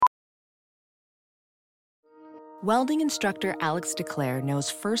Welding instructor Alex DeClaire knows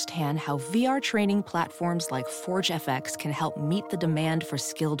firsthand how VR training platforms like ForgeFX can help meet the demand for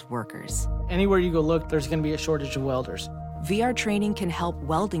skilled workers. Anywhere you go look, there's going to be a shortage of welders. VR training can help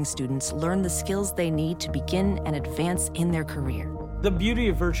welding students learn the skills they need to begin and advance in their career. The beauty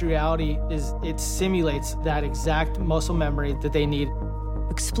of virtual reality is it simulates that exact muscle memory that they need.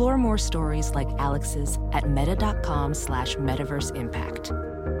 Explore more stories like Alex's at meta.com/metaverseimpact.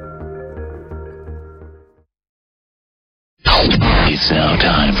 It's now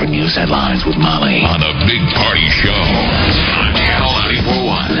time for news headlines with Molly on the Big Party Show on Channel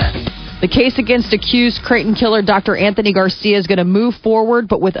 94.1. The case against accused Creighton killer Dr. Anthony Garcia is going to move forward,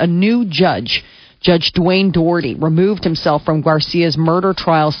 but with a new judge. Judge Dwayne Doherty removed himself from Garcia's murder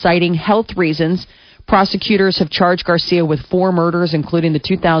trial, citing health reasons. Prosecutors have charged Garcia with 4 murders, including the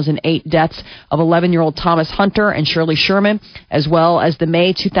 2008 deaths of 11-year-old Thomas Hunter and Shirley Sherman, as well as the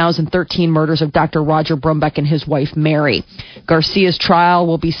May 2013 murders of Dr. Roger Brumbeck and his wife, Mary. Garcia's trial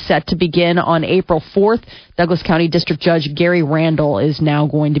will be set to begin on April 4th. Douglas County District Judge Gary Randall is now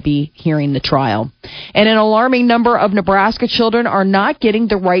going to be hearing the trial. And an alarming number of Nebraska children are not getting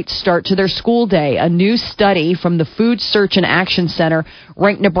the right start to their school day. A new study from the Food Search and Action Center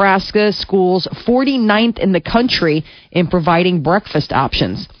ranked Nebraska schools 49th in the country in providing breakfast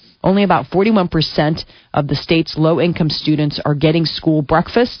options. Only about 41% of the state's low-income students are getting school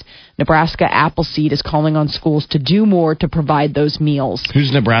breakfast. Nebraska Appleseed is calling on schools to do more to provide those meals.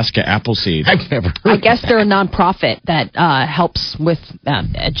 Who's Nebraska Appleseed? I've never heard I guess they're a nonprofit that helps with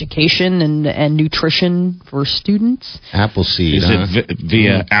education and nutrition for students. Appleseed. Is it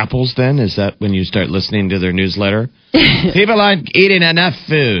via apples then? Is that when you start listening to their newsletter? People aren't eating enough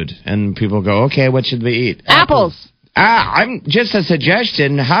food. And people go, okay, what should we eat? Apples. I'm just a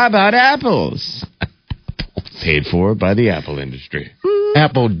suggestion. How about apples? Paid for by the apple industry.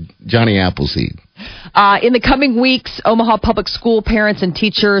 Johnny Appleseed. In the coming weeks, Omaha Public School parents and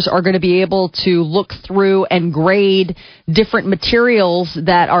teachers are going to be able to look through and grade different materials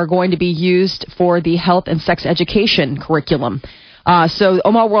that are going to be used for the health and sex education curriculum. So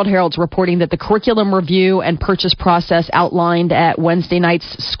Omaha World Herald's reporting that the curriculum review and purchase process outlined at Wednesday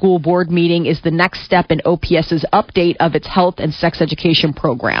night's school board meeting is the next step in OPS's update of its health and sex education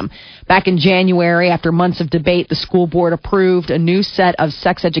program. Back in January, after months of debate, the school board approved a new set of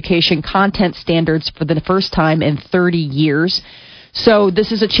sex education content standards for the first time in 30 years. So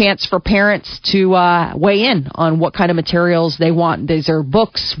this is a chance for parents to weigh in on what kind of materials they want. These are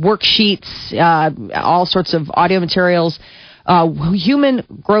books, worksheets, all sorts of audio materials. Human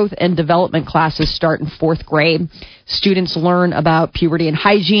growth and development classes start in 4th grade. Students learn about puberty and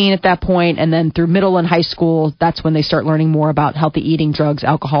hygiene at that point, and then through middle and high school, that's when they start learning more about healthy eating, drugs,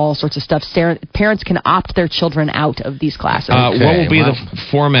 alcohol, all sorts of stuff. Parents can opt their children out of these classes. What will be the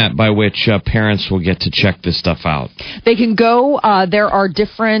format by which parents will get to check this stuff out? They can go, there are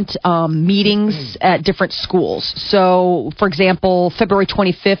different meetings at different schools. So, for example, February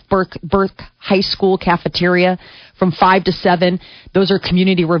 25th, Burke High School cafeteria from 5 to 7. Those are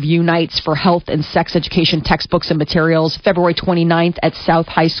community review nights for health and sex education textbooks and materials. February 29th at South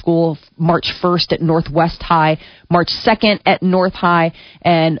High School, March 1st at Northwest High, March 2nd at North High,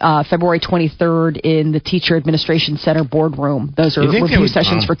 and February 23rd in the Teacher Administration Center boardroom. Those are review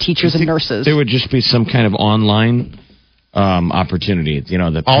sessions for teachers and nurses. There would just be some kind of online opportunity,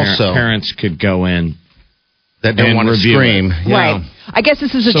 that parents could go in. That don't want to scream. Right. I guess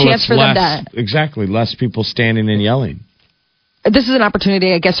this is a chance for them to... Exactly, less people standing and yelling. This is an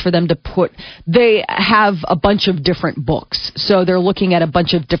opportunity, I guess, for them to put... They have a bunch of different books. So they're looking at a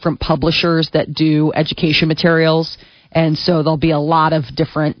bunch of different publishers that do education materials. And so there'll be a lot of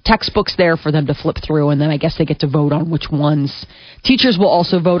different textbooks there for them to flip through. And then I guess they get to vote on which ones. Teachers will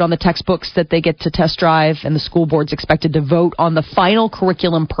also vote on the textbooks that they get to test drive. And the school board's expected to vote on the final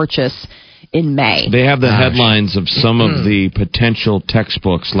curriculum purchase in May. They have the headlines of some of the potential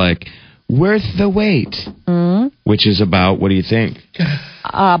textbooks, like Worth the Wait, which is about, what do you think?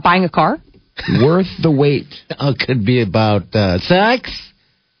 Buying a car. Worth the Wait. Could be about sex.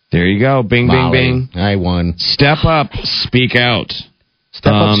 There you go. Bing, Molly, bing, bing. I won. Step up, speak out.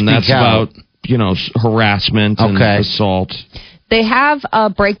 Step up, speak that's out. about, harassment and assault. They have a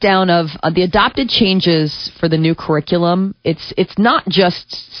breakdown of the adopted changes for the new curriculum. It's not just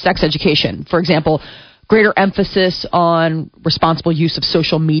sex education. For example, greater emphasis on responsible use of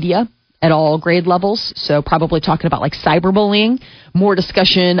social media, at all grade levels. So probably talking about like cyberbullying, more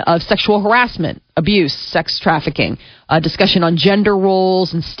discussion of sexual harassment, abuse, sex trafficking, discussion on gender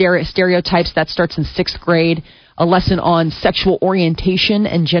roles and stereotypes. That starts in 6th grade. A lesson on sexual orientation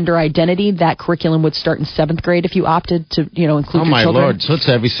and gender identity. That curriculum would start in 7th grade if you opted to, include your children. Oh, my Lord. So it's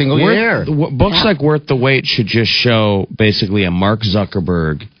every single year. Books like Worth the Wait should just show basically a Mark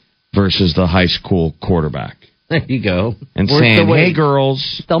Zuckerberg versus the high school quarterback. There you go. And saying, hey,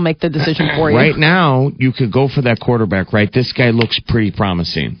 girls. They'll make the decision for you. Right now, you could go for that quarterback, right? This guy looks pretty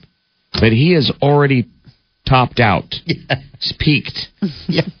promising. But he is already topped out. It's peaked.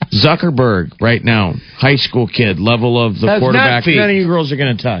 Yeah. Zuckerberg, right now, high school kid, level of the That's quarterback. not None of you girls are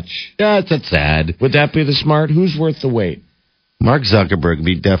going to touch. Yeah, that's sad. Would that be the smart? Who's worth the wait? Mark Zuckerberg would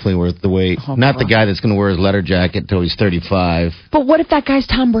be definitely worth the wait. Oh, not the guy that's going to wear his letter jacket till he's 35. But what if that guy's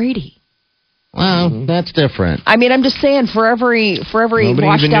Tom Brady? Well, that's different. I mean, I'm just saying, for every Nobody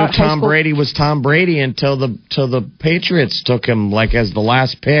washed even knew out high Tom school... Brady was Tom Brady until the Patriots took him like as the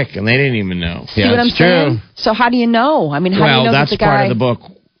last pick, and they didn't even know. See what I'm saying? So how do you know? I mean, how do you know that's that the part guy... of the book.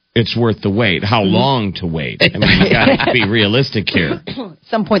 It's worth the wait. How long to wait? I mean, you got to be realistic here. At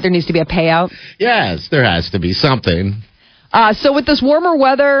some point, there needs to be a payout. Yes, there has to be something. So with this warmer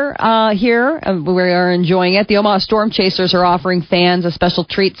weather here, we are enjoying it. The Omaha Storm Chasers are offering fans a special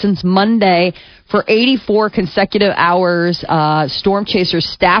treat since Monday. For 84 consecutive hours, Storm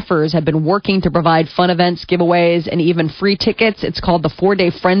Chasers staffers have been working to provide fun events, giveaways, and even free tickets. It's called the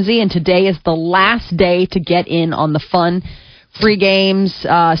 4-Day Frenzy, and today is the last day to get in on the fun. Free games,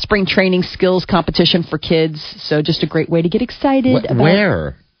 spring training skills competition for kids. So just a great way to get excited about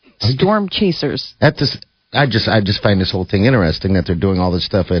Where? Storm Chasers. At this, I just find this whole thing interesting that they're doing all this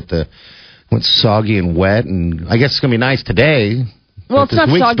stuff at the when it's soggy and wet, and I guess it's gonna be nice today. Well, it's not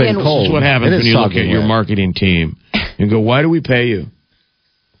soggy and This is what happens when you look at your marketing team. You go, why do we pay you?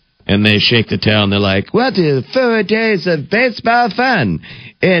 And they shake the tail and they're like, what is 4 days of baseball fun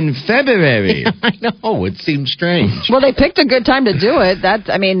in February? I know, it seems strange. Well, they picked a good time to do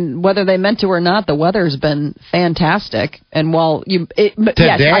it. Whether they meant to or not, the weather's been fantastic. And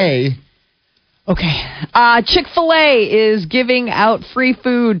Today. Okay. Chick-fil-A is giving out free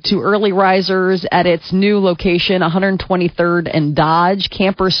food to early risers at its new location, 123rd and Dodge.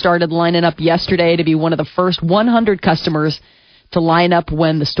 Campers started lining up yesterday to be one of the first 100 customers to line up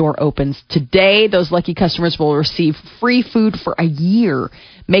when the store opens. Today, those lucky customers will receive free food for a year.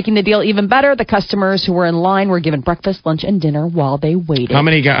 Making the deal even better, the customers who were in line were given breakfast, lunch, and dinner while they waited. How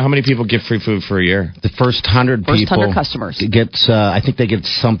many people get free food for a year? The first 100 people. First 100 customers. Gets, I think they get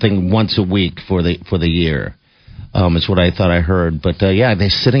something once a week for the year. Is what I thought I heard. But, yeah, they're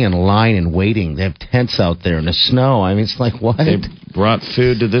sitting in line and waiting. They have tents out there in the snow. I mean, it's like, what? They brought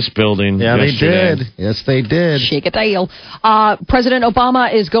food to this building They yesterday. did. Yes, they did. Shake a tail. President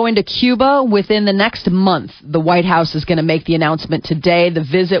Obama is going to Cuba within the next month. The White House is going to make the announcement today. The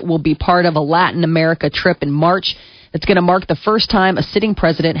visit will be part of a Latin America trip in March. It's going to mark the first time a sitting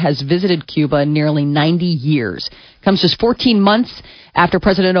president has visited Cuba in nearly 90 years. Comes just 14 months after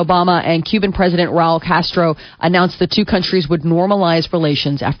President Obama and Cuban President Raul Castro announced the two countries would normalize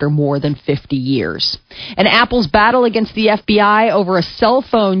relations after more than 50 years. And Apple's battle against the FBI over a cell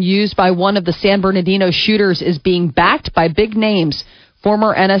phone used by one of the San Bernardino shooters is being backed by big names.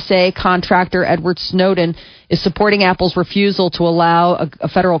 Former NSA contractor Edward Snowden is supporting Apple's refusal to allow a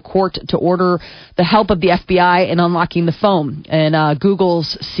federal court to order the help of the FBI in unlocking the phone. And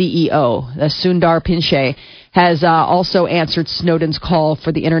Google's CEO, Sundar Pichai, has also answered Snowden's call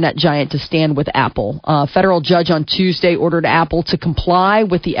for the internet giant to stand with Apple. A federal judge on Tuesday ordered Apple to comply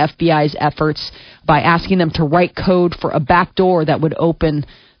with the FBI's efforts by asking them to write code for a backdoor that would open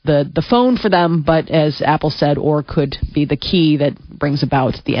the phone for them, but as Apple said, or could be the key that brings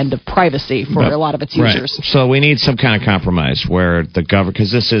about the end of privacy for a lot of its users. Right. So we need some kind of compromise where the government,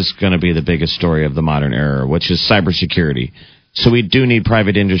 because this is going to be the biggest story of the modern era, which is cybersecurity. So we do need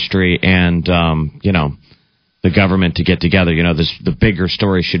private industry and, the government to get together. The bigger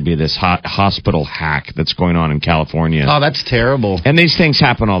story should be this hospital hack that's going on in California. Oh, that's terrible. And these things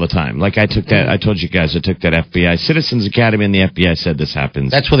happen all the time. Like I told you guys, I took that FBI Citizens Academy, and the FBI said this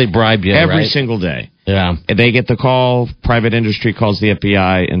happens. That's where they bribe you, every right? single day. Yeah. They get the call, private industry calls the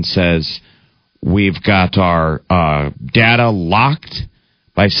FBI and says, we've got our data locked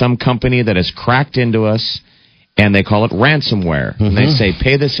by some company that has cracked into us, and they call it ransomware. Mm-hmm. And they say,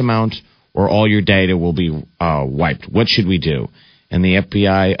 pay this amount or all your data will be wiped. What should we do? And the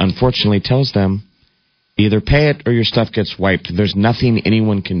FBI, unfortunately, tells them, Either pay it or your stuff gets wiped. There's nothing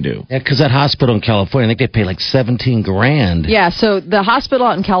anyone can do. Yeah, because that hospital in California, I think they pay like $17,000. Yeah, so the hospital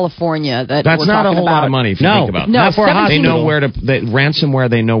out in California That's we're not a talking whole about, lot of money if you think about it. No, not for a 17 They hospital. know where to ransomware.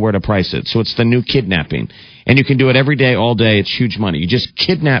 They know where to price it. So it's the new kidnapping, and you can do it every day, all day. It's huge money. You just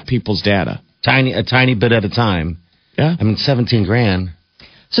kidnap people's data. A tiny bit at a time. Yeah, I mean, $17,000.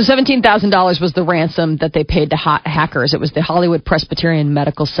 So $17,000 was the ransom that they paid to hackers. It was the Hollywood Presbyterian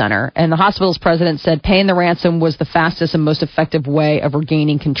Medical Center. And the hospital's president said paying the ransom was the fastest and most effective way of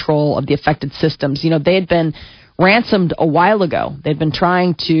regaining control of the affected systems. You know, they had been ransomed a while ago. They'd been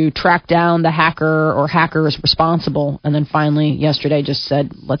trying to track down the hacker or hackers responsible. And then finally, yesterday, just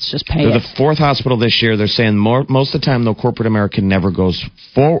said, let's just pay they're it. the fourth hospital this year. They're saying most of the time, though, corporate America never goes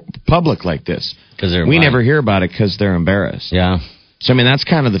public like this. We never hear about it because they're embarrassed. Yeah. So, I mean, that's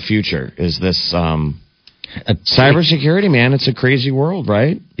kind of the future, is this cybersecurity, man. It's a crazy world,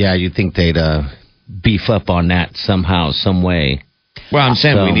 right? Yeah, you'd think they'd beef up on that somehow, some way. Well, I'm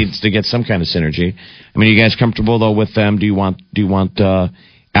saying we need to get some kind of synergy. I mean, are you guys comfortable, though, with them? Do you want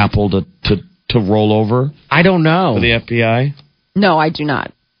Apple to roll over I don't know. for the FBI? No, I do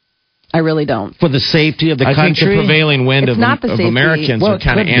not. I really don't. For the safety of the I think country? the prevailing wind It's of not the safety. Americans Well, are it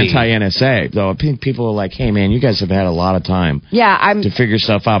kind of could be. anti-NSA, though. I think people are like, hey, man, you guys have had a lot of time Yeah, I'm. to figure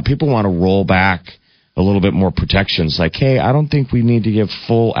stuff out. People want to roll back a little bit more protections. Like, hey, I don't think we need to give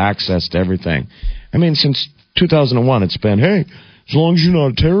full access to everything. I mean, since 2001, it's been, hey, as long as you're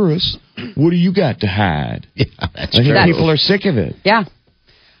not a terrorist, what do you got to hide? Yeah, that's I think true. people are sick of it. Yeah.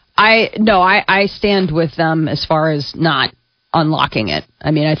 I stand with them as far as not unlocking it.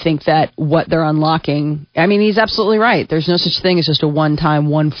 I mean, I think that what they're unlocking, I mean, he's absolutely right. There's no such thing as just a one-time,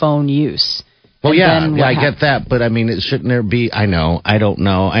 one-phone use. Well, And yeah, then yeah, what I get that, but I mean, shouldn't there be? I know, I don't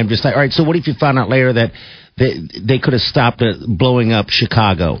know. I'm just like, all right. So, what if you found out later that they could have stopped it blowing up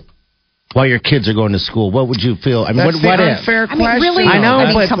Chicago while your kids are going to school? What would you feel? I mean, That's what the if? unfair I mean, question. really? I know, I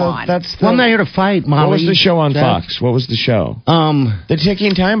mean, but come on. Well, I'm not here to fight, Molly. What was the show on That- Fox? What was the show? The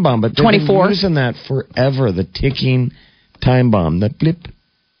ticking time bomb. But they've 24. been using that forever. The ticking time bomb. The blip,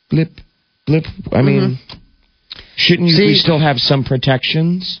 blip, blip. I mean, shouldn't we still have some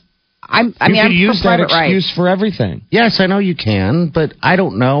protections? I You mean, could I'm use for that private excuse rights. for everything. Yes, I know you can, but I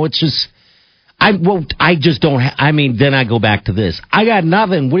don't know. It's just, I just don't. I mean, then I go back to this. I got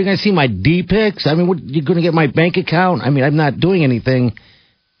nothing. What are you going to see my D pics? I mean, what, you going to get my bank account? I mean, I'm not doing anything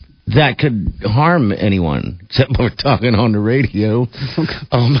that could harm anyone, except we're talking on the radio.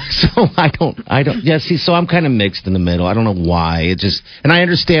 So I don't. Yeah, see, so I'm kind of mixed in the middle. I don't know why. It just, and I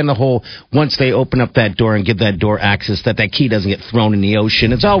understand the whole. Once they open up that door and give that door access, that key doesn't get thrown in the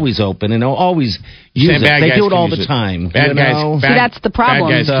ocean. It's always open, and they'll always use Saying it. bad They guys do it can all use the it. time. Bad you guys- know? See, that's the problem.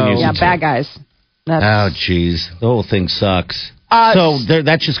 Bad guys can use Yeah, it, bad too. guys. That's, Oh, jeez. The whole thing sucks. Uh,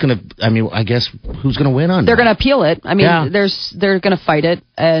 That's just going to, I mean, I guess, who's going to win on they're that? going to appeal it. I mean, Yeah. they're going to fight it,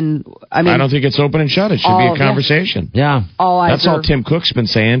 and I mean, I don't think it's open and shut. It should be Oh, a yeah. conversation. Yeah. all eyes That's all are- Tim Cook's been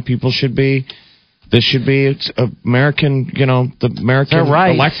saying. This should be it's American, the American They're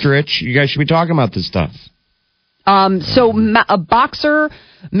right. electorate. You guys should be talking about this stuff. So a boxer,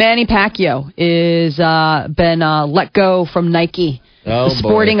 Manny Pacquiao, is been let go from Nike. Oh, The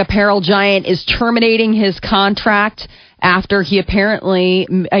sporting apparel giant is terminating his contract after he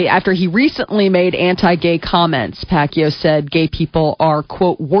recently made anti-gay comments. Pacquiao said gay people are,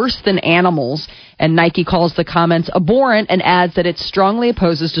 quote, worse than animals, and Nike calls the comments abhorrent and adds that it strongly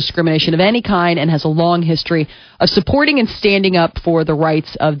opposes discrimination of any kind and has a long history of supporting and standing up for the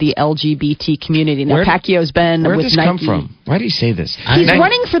rights of the LGBT community. Now, Pacquiao's been Where with did this Nike. come from? Why did he say this? He's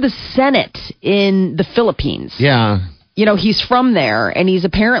running for the Senate in the Philippines. Yeah. You know, he's from there, and he's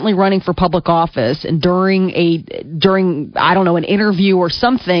apparently running for public office. And during I don't know, an interview or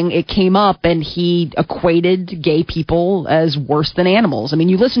something, it came up, and he equated gay people as worse than animals. I mean,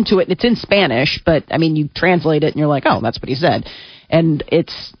 you listen to it, and it's in Spanish, but I mean, you translate it, and you're like, oh, that's what he said. And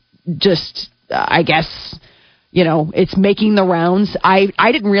it's just, I guess, it's making the rounds. I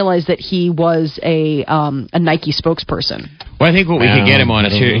didn't realize that he was a Nike spokesperson. Well, I think what we could get him on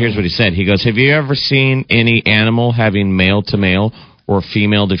is I don't know. here's what he said. He goes, have you ever seen any animal having male-to-male or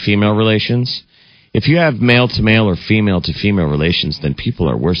female-to-female relations? If you have male-to-male or female-to-female relations, then people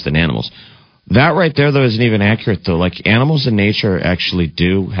are worse than animals. That right there, though, isn't even accurate, though. Like, animals in nature actually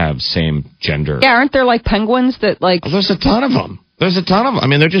do have same gender. Yeah, aren't there like penguins that like... Well, there's a ton of them. I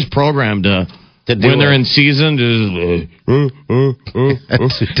mean, they're just programmed to do when they're it. in season, To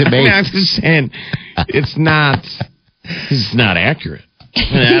I mean, make- I'm just saying, it's not accurate. He's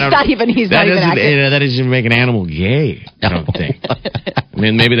not even accurate. That doesn't make an animal gay, I don't think. I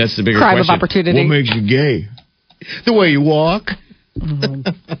mean, maybe that's the bigger Crime of question. opportunity. What makes you gay? The way you walk.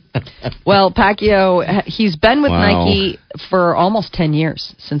 Well, Pacquiao, he's been with Wow. Nike for almost 10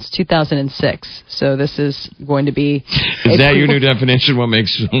 years, since 2006. So this is going to be... Is that your new definition? What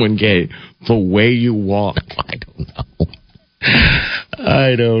makes someone gay? The way you walk. I don't know.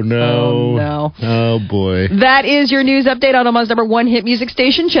 I don't know. Oh, no. Oh, boy. That is your news update on Omaha's number one hit music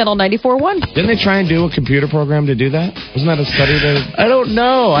station, Channel 94.1. Didn't they try and do a computer program to do that? Wasn't that a study that... I don't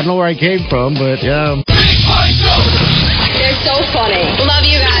know. I don't know where I came from, but yeah. They're so funny. Love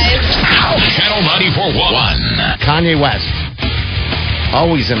you guys. Channel 94.1. Kanye West.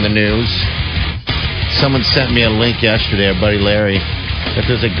 Always in the news. Someone sent me a link yesterday, our buddy Larry, that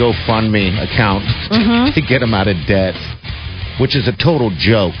there's a GoFundMe account to get him out of debt. Which is a total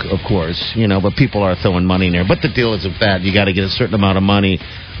joke, of course, but people are throwing money in there. But the deal is with that, you got to get a certain amount of money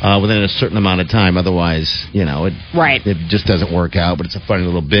within a certain amount of time. Otherwise, it just doesn't work out. But it's a funny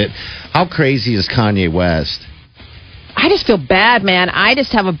little bit. How crazy is Kanye West? I just feel bad, man. I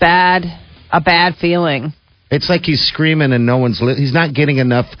just have a bad feeling. It's like he's screaming and no one's he's not getting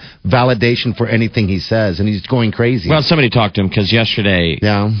enough validation for anything he says, and he's going crazy. Well, somebody talked to him because yesterday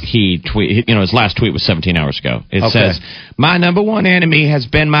he tweet. His last tweet was 17 hours ago. It says, "My number one enemy has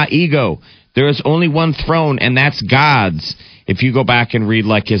been my ego. There is only one throne, and that's God's." If you go back and read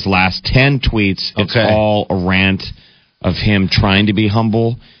like his last 10 tweets, it's all a rant of him trying to be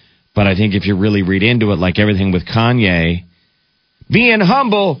humble. But I think if you really read into it, like everything with Kanye, being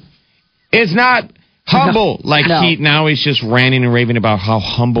humble is not humble. Now he's just ranting and raving about how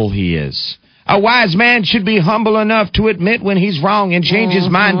humble he is. A wise man should be humble enough to admit when he's wrong and change his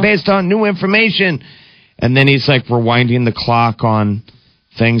mind based on new information. And then he's like rewinding the clock on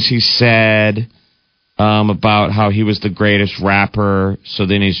things he said about how he was the greatest rapper. So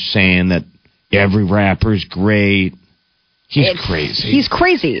then he's saying that every rapper's great. He's crazy. He's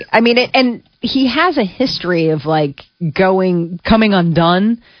crazy. I mean, and he has a history of coming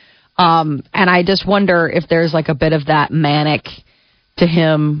undone. And I just wonder if there's like a bit of that manic to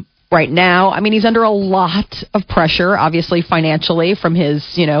him right now. I mean, he's under a lot of pressure, obviously financially, from his,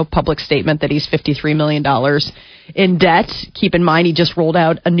 public statement that he's $53 million in debt. Keep in mind, he just rolled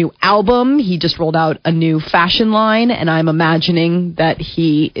out a new album. He just rolled out a new fashion line. And I'm imagining that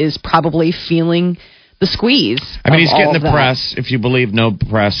he is probably feeling the squeeze. I mean, he's getting the press. If you believe no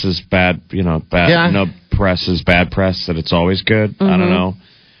press is bad, no press is bad press, that it's always good. I don't know.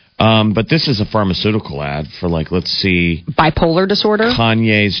 But this is a pharmaceutical ad for let's see. Bipolar disorder?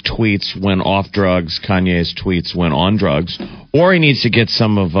 Kanye's tweets when off drugs. Kanye's tweets when on drugs. Or he needs to get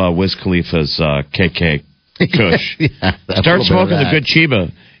some of Wiz Khalifa's KK Kush. Start smoking the good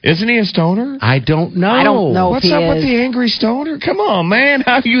Chiba. Isn't he a stoner? I don't know. I don't know. What's up with the angry stoner? Come on, man.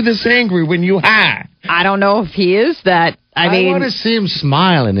 How are you this angry when you high? I don't know if he is that. I mean, want to see him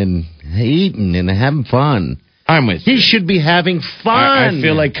smiling and eating and having fun. I'm with you. He should be having fun. I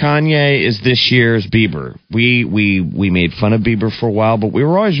feel like Kanye is this year's Bieber. We made fun of Bieber for a while, but we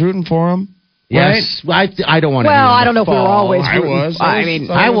were always rooting for him. Yes, right? I don't want to. Well, I don't know if we were always I rooting. was.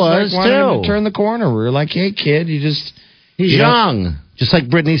 I was wanting him too. to turn the corner. We were like, hey, kid, he's young. Just like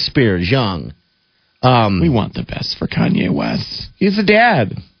Britney Spears, young. We want the best for Kanye West. He's a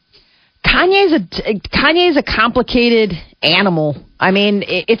dad. Kanye's a complicated animal. I mean,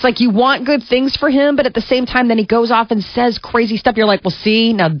 it's like you want good things for him, but at the same time, then he goes off and says crazy stuff. You're like, well,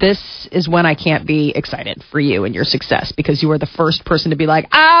 see, now this is when I can't be excited for you and your success, because you are the first person to be like,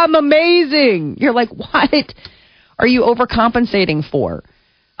 I'm amazing. You're like, what are you overcompensating for?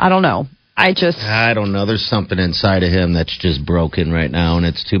 I don't know. I don't know. There's something inside of him that's just broken right now, and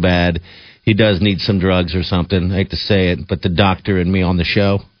it's too bad. He does need some drugs or something. I hate to say it, but the doctor and me on the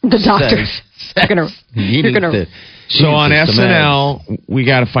show. The doctor. You're gonna. So on SNL, we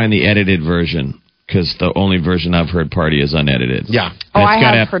got to find the edited version, because the only version I've heard party is unedited. Yeah. I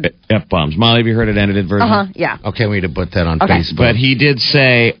got have heard F-bombs. Molly, have you heard an edited version? Yeah. Okay, we need to put that on Facebook. But he did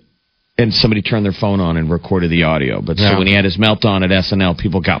say, and somebody turned their phone on and recorded the audio. But so when he had his meltdown at SNL,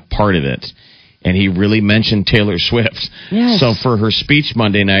 people got part of it. And he really mentioned Taylor Swift. Yes. So for her speech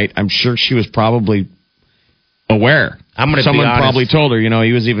Monday night, I'm sure she was probably aware. Someone probably told her,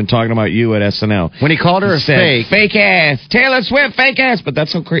 he was even talking about you at SNL. When he called her fake ass, Taylor Swift, fake ass. But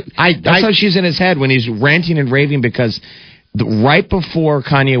that's so crazy. That's how she's in his head when he's ranting and raving, because right before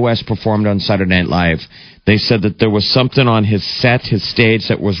Kanye West performed on Saturday Night Live, they said that there was something on his set, his stage,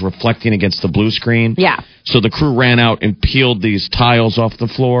 that was reflecting against the blue screen. Yeah. So the crew ran out and peeled these tiles off the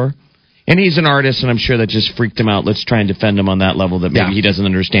floor. And he's an artist, and I'm sure that just freaked him out. Let's try and defend him on that level, that maybe he doesn't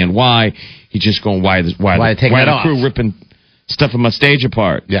understand why. He's just going, why the crew ripping stuff in my stage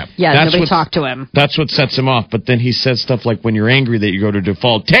apart. Yeah. Yeah, That's nobody what's- talked to him. That's what sets him off. But then he says stuff like, when you're angry, that you go to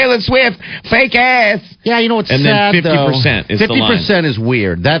default, Taylor Swift, fake ass. Yeah, you know what's And then sad, 50% though? is the line. 50% is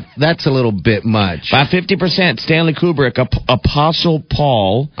weird. That's a little bit much. By 50%, Stanley Kubrick, Apostle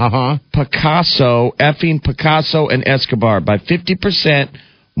Paul, Picasso, and Escobar. By 50%,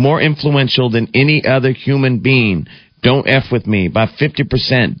 more influential than any other human being. Don't F with me. By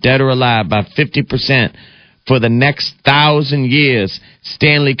 50%, dead or alive. By 50%. For the next 1,000 years,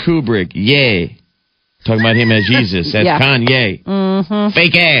 Stanley Kubrick, yay. Talking about him as Jesus. That's Yeah. Kanye. Mm-hmm.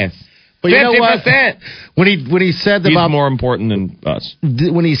 Fake ass. But you know what? 50%. When he said He's about more important than us.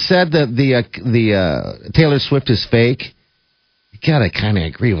 when he said that the Taylor Swift is fake, you gotta kind of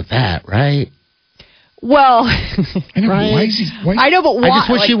agree with that, right? Well, I know, Right. why is he, why, I know, but why? I just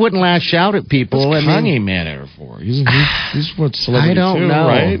wish like, he wouldn't lash out at people. what's I mean, Kanye mad at her for? He's what celebrity I don't too, know.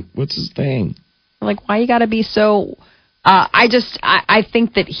 right? What's his thing? like, why you got to be so? I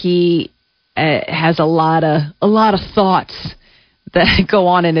think that he has a lot of thoughts that go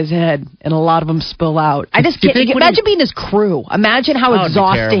on in his head, and a lot of them spill out. I just Do you can't think when imagine being his crew. Imagine how Oh, it'd be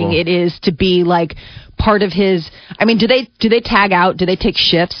exhausting terrible. it is to be like part of his. I mean, do they tag out? Do they take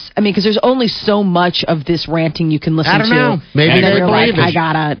shifts? I mean, because there's only so much of this ranting you can listen I don't to. know. Maybe and then they you're like, believe it. I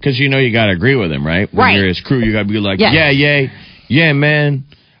gotta. Because you gotta agree with him, right? When Right. you're his crew, you gotta be like, Yes. yeah, man.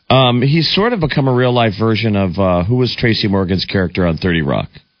 He's sort of become a real life version of who was Tracy Morgan's character on 30 Rock,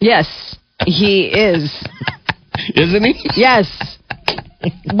 Yes, he is. isn't he? Yes.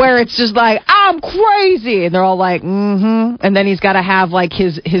 Where it's just like, I'm crazy. And they're all like, mm-hmm. And then he's got to have like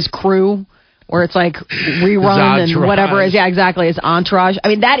his crew where it's like rerun His and whatever entourage. is. Yeah, exactly. His entourage. I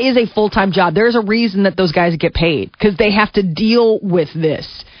mean, that is a full-time job. There's a reason that those guys get paid because they have to deal with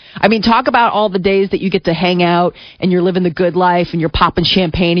this. I mean, talk about all the days that you get to hang out and you're living the good life and you're popping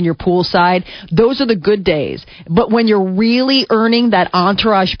champagne in your poolside. Those are the good days. But when you're really earning that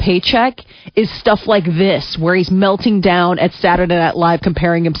entourage paycheck is stuff like this, where he's melting down at Saturday Night Live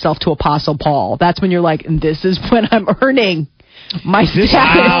comparing himself to Apostle Paul. That's when you're like, this is when I'm earning my status. This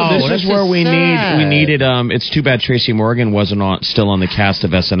that's is where just we sad. needed. It's too bad Tracy Morgan wasn't still on the cast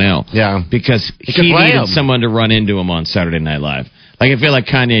of SNL. Yeah. because could he play needed him. someone to run into him on Saturday Night Live. Like I feel like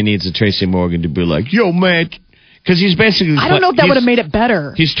Kanye needs a Tracy Morgan to be like, yo man, because he's basically. I don't know if that would have made it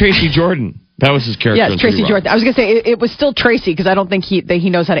better. He's Tracy Jordan. That was his character. Yes, on Tracy 30 Rock. Jordan. I was going to say it was still Tracy because I don't think he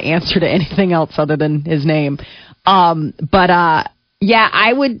knows how to answer to anything else other than his name. Yeah,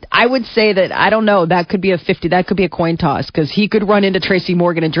 I would say that I don't know. That could be a 50. That could be a coin toss because he could run into Tracy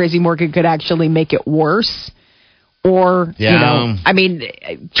Morgan and Tracy Morgan could actually make it worse. Or Yeah. I mean,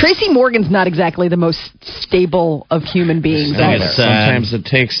 Tracy Morgan's not exactly the most stable of human beings. I Either. guess sometimes it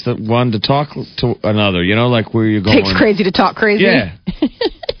takes the one to talk to another. Like where you're going. Takes crazy to talk crazy. Yeah.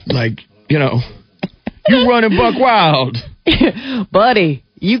 Like you running buck wild. Buddy,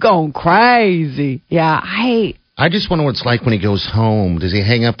 you going crazy. Yeah, I just wonder what it's like when he goes home. Does he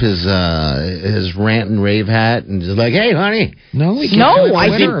hang up his rant and rave hat and just like, hey, honey? No, he No, I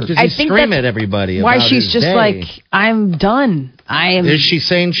Does think he I think scream that's at everybody why about she's his just day? like, I'm done. I am. Is she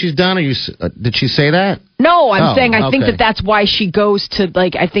saying she's done? Did she say that? No, I'm Oh, saying I think okay. that's why she goes to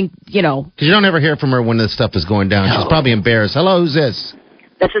like. I think Because you don't ever hear from her when this stuff is going down. She's probably embarrassed. Hello, who's this?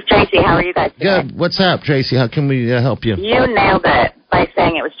 This is Tracy. How are you guys today? Good. What's up, Tracy? How can we help you? You nailed it by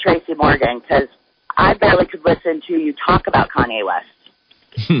saying it was Tracy Morgan because I barely could listen to you talk about Kanye West.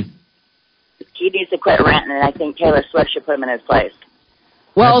 He needs to quit ranting, and I think Taylor Swift should put him in his place.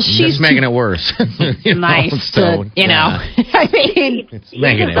 Well, That's she's making it worse. nice. So, I mean, He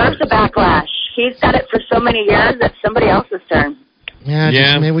making it deserves a backlash. He's got it for so many years. It's somebody else's turn. Yeah,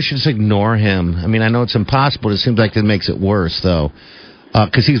 Yeah. maybe we should just ignore him. I mean, I know it's impossible. It seems like it makes it worse, though,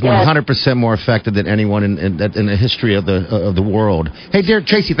 because he's 100% more affected than anyone in the history of the world. Hey, dear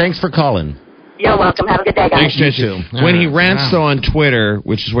Tracy, thanks for calling. You're welcome. Have a good day, guys. Thanks, Tracy. too. When he All right. rants, Wow. though, on Twitter,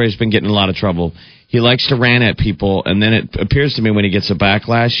 which is where he's been getting in a lot of trouble, he likes to rant at people, and then it appears to me when he gets a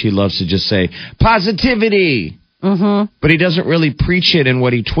backlash, he loves to just say, positivity! Mm-hmm. But he doesn't really preach it in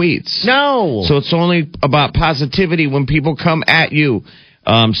what he tweets. No. So it's only about positivity when people come at you.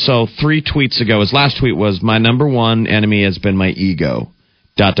 So 3 tweets ago, his last tweet was, my number one enemy has been my ego. ...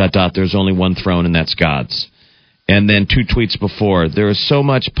 There's only one throne, and that's God's. And then 2 tweets before, there is so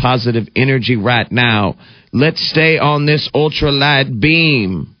much positive energy right now. Let's stay on this ultralight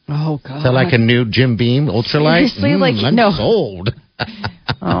beam. oh god. Is that like a new Jim Beam ultralight? Seriously? Like, I'm no. sold.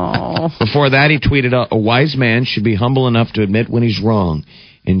 Oh. Before that, he tweeted, a wise man should be humble enough to admit when he's wrong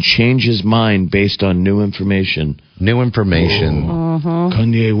and change his mind based on new information. New information.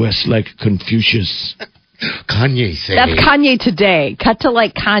 Kanye West like Confucius. Kanye say. That's Kanye today. Cut to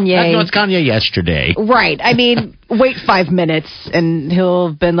like Kanye. No, it's Kanye yesterday. Right. I mean, wait 5 minutes and he'll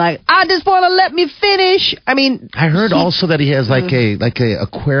have been like, I just want to let me finish. I mean, I heard also that he has like a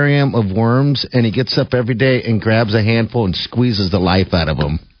aquarium of worms, and he gets up every day and grabs a handful and squeezes the life out of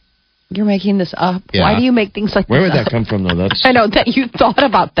them. You're making this up. Yeah. Why do you make things like Where this would up? that come from, though? That's I know that you thought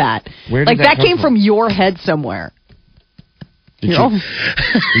about that. Where did like that come came from your head somewhere. Did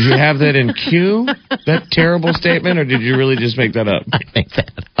you have that in Q, that terrible statement, or did you really just make that up? I make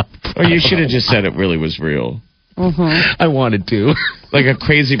that up. Or you should have just said it really was real. Mm-hmm. I wanted to. Like a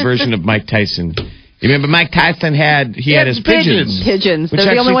crazy version of Mike Tyson. You remember Mike Tyson had his pigeons. Pigeons. Which They're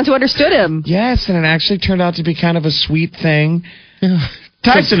the only actually- ones who understood him. Yes, and it actually turned out to be kind of a sweet thing.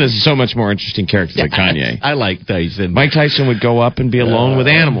 Tyson is so much more interesting character than Kanye. I like Tyson. Mike Tyson would go up and be alone with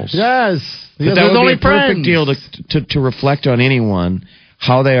animals. Yes. But that would be a perfect deal to reflect on anyone,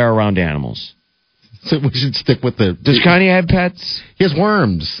 how they are around animals. So we should stick with the... Does Kanye have pets? He has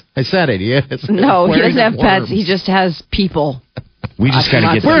worms. I said it. He has No, he doesn't have worms. pets. He just has people. We just got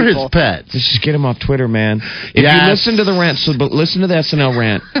to get Where are them. his pets? Let's just get him off Twitter, man. If Yes. you listen to the rant, but listen to the SNL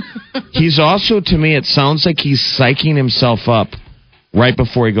rant. He's also, to me, it sounds like he's psyching himself up right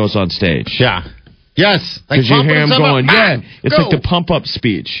before he goes on stage. Yeah. Yes. Because you hear him going, it's go. like the pump-up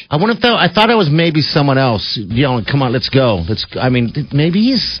speech. I wonder if I thought it was maybe someone else yelling, come on, let's go. I mean, maybe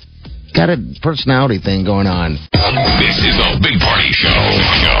he's got a personality thing going on. This is the Big Party Show.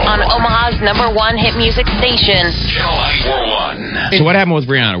 On Omaha's #1 hit music station. Channel 941. So what happened with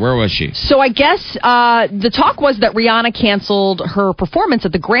Rihanna? Where was she? So I guess the talk was that Rihanna canceled her performance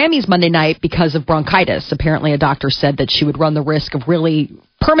at the Grammys Monday night because of bronchitis. Apparently, a doctor said that she would run the risk of really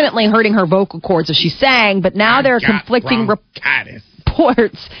permanently hurting her vocal cords if she sang. But now there are conflicting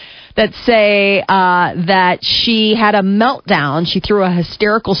reports that say that she had a meltdown. She threw a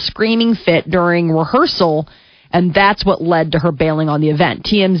hysterical screaming fit during rehearsal, and that's what led to her bailing on the event.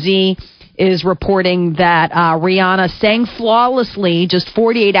 TMZ is reporting that Rihanna sang flawlessly just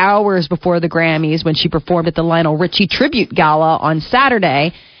 48 hours before the Grammys when she performed at the Lionel Richie Tribute Gala on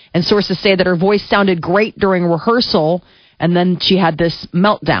Saturday. And sources say that her voice sounded great during rehearsal, and then she had this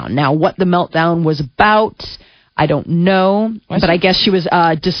meltdown. Now, what the meltdown was about, I don't know, but I guess she was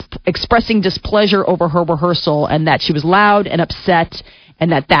expressing displeasure over her rehearsal and that she was loud and upset,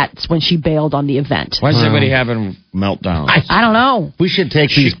 and that's when she bailed on the event. Why is everybody having meltdowns? I don't know. We should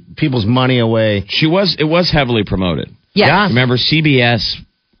take these people's money away. It was heavily promoted. Yes. Yeah. Remember, CBS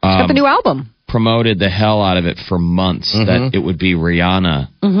Got the new album. promoted the hell out of it for months, that it would be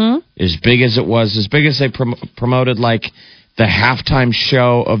Rihanna. As big as it was, as big as they promoted like the halftime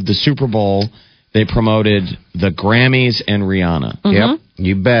show of the Super Bowl, they promoted the Grammys and Rihanna. Yep,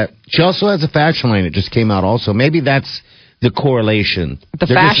 you bet. She also has a fashion line that just came out also. Maybe that's the correlation. The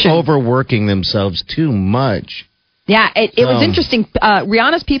They're fashion. just overworking themselves too much. Yeah, it was interesting.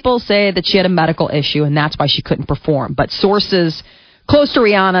 Rihanna's people say that she had a medical issue, and that's why she couldn't perform. But sources close to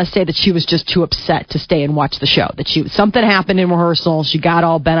Rihanna say that she was just too upset to stay and watch the show. That something happened in rehearsal. She got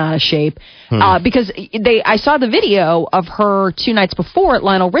all bent out of shape. Because I saw the video of her 2 nights before at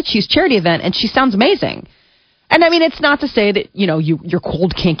Lionel Richie's charity event, and she sounds amazing. And I mean, it's not to say that, your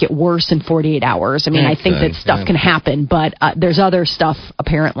cold can't get worse in 48 hours. I mean, I think that stuff can happen, but there's other stuff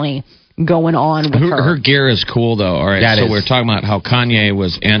apparently going on with her. Her gear is cool, though. All right, so we're talking about how Kanye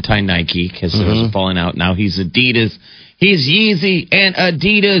was anti-Nike because there was a falling out. Now he's Adidas. He's Yeezy and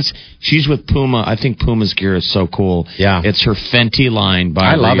Adidas. She's with Puma. I think Puma's gear is so cool. Yeah. It's her Fenty line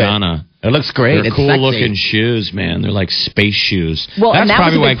by I love Rihanna. It looks great. They're It's cool-looking shoes, man. They're like space shoes. Well, That's and that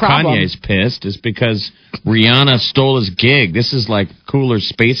probably was a why big problem. Kanye's pissed, is because Rihanna stole his gig. This is like cooler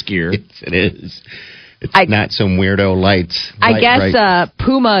space gear. It is. It's not some weirdo lights. I guess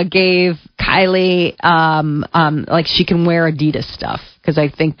Puma gave Kylie like she can wear Adidas stuff, because I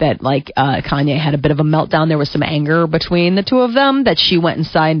think that Kanye had a bit of a meltdown. There was some anger between the two of them that she went and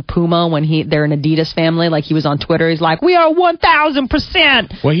signed Puma when they're an Adidas family. Like he was on Twitter, he's like, "We are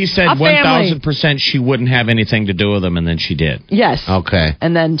 1,000%." Well, he said 1,000% she wouldn't have anything to do with them, and then she did. Yes. Okay.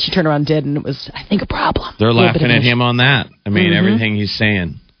 And then she turned around and did, and it was, I think, a problem. They're A little bit laughing of at an him on that. I mean, everything he's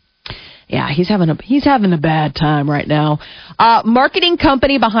saying. Yeah, he's having a bad time right now. Marketing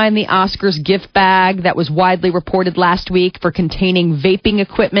company behind the Oscars gift bag that was widely reported last week for containing vaping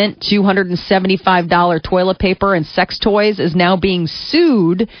equipment, $275 toilet paper, and sex toys is now being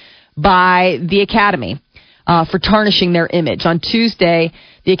sued by the Academy for tarnishing their image. On Tuesday,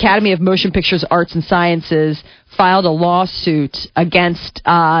 the Academy of Motion Pictures Arts and Sciences filed a lawsuit against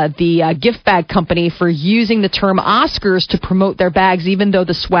the gift bag company for using the term Oscars to promote their bags, even though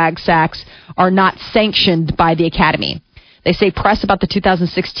the swag sacks are not sanctioned by the Academy. They say press about the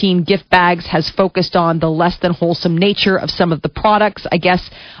 2016 gift bags has focused on the less than wholesome nature of some of the products. I guess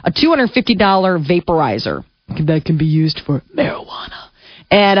a $250 vaporizer that can be used for marijuana,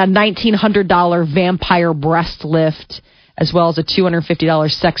 and a $1,900 vampire breast lift, as well as a $250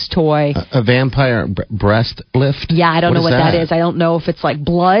 sex toy. A vampire breast lift? Yeah, I don't know what that is. I don't know if it's like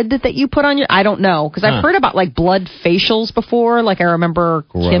blood that you put on your... I don't know, because I've heard about like blood facials before. Like I remember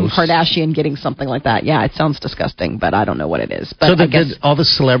Kim Kardashian getting something like that. Yeah, it sounds disgusting, but I don't know what it is. But so did all the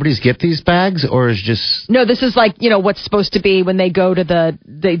celebrities get these bags, or is just... No, this is like, what's supposed to be when they go to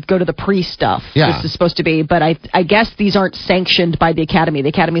the pre-stuff. Yeah. This is supposed to be, but I guess these aren't sanctioned by the Academy. The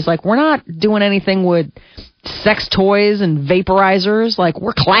Academy's like, we're not doing anything with sex toys and vaporizers. Like,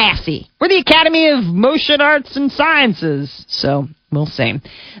 we're classy. We're the Academy of Motion Arts and Sciences. So, we'll see.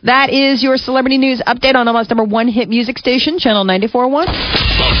 That is your celebrity news update on Omaha's #1 hit music station, Channel 94.1. The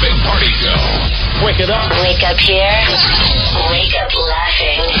Big Party Show. Wake it up. Wake up here.